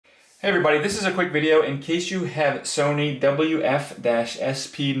Hey everybody, this is a quick video in case you have Sony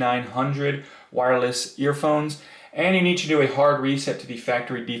WF-SP900 wireless earphones and you need to do a hard reset to the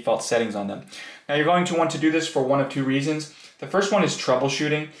factory default settings on them. Now you're going to want to do this for one of two reasons. The first one is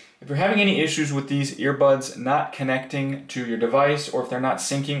troubleshooting. If you're having any issues with these earbuds not connecting to your device, or if they're not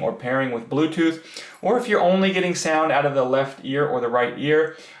syncing or pairing with Bluetooth, or if you're only getting sound out of the left ear or the right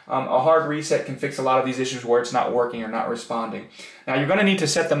ear, a hard reset can fix a lot of these issues where it's not working or not responding. Now you're going to need to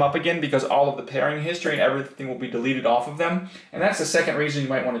set them up again because all of the pairing history and everything will be deleted off of them. And that's the second reason you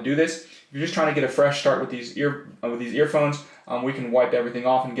might want to do this. If you're just trying to get a fresh start with these earphones, we can wipe everything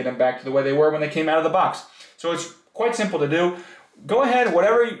off and get them back to the way they were when they came out of the box. So it's quite simple to do. Go ahead,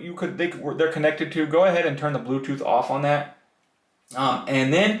 whatever you could think they're connected to, go ahead and turn the Bluetooth off on that.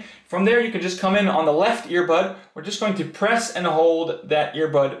 And then from there you can just come in on the left earbud. We're just going to press and hold that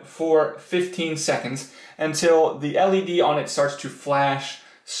earbud for 15 seconds until the LED on it starts to flash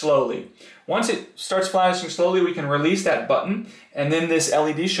slowly. Once it starts flashing slowly, we can release that button and then this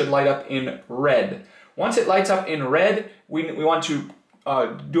LED should light up in red. Once it lights up in red, we want to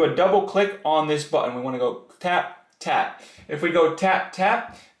do a double click on this button. We want to go tap, tap. If we go tap,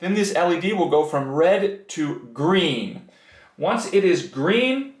 tap, then this LED will go from red to green. Once it is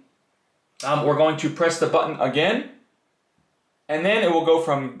green, we're going to press the button again, and then it will go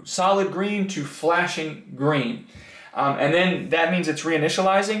from solid green to flashing green. And then that means it's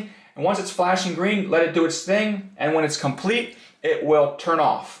reinitializing, and once it's flashing green, let it do its thing, and when it's complete, it will turn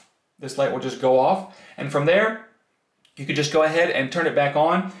off. This light will just go off, and from there, you could just go ahead and turn it back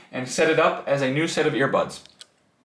on and set it up as a new set of earbuds.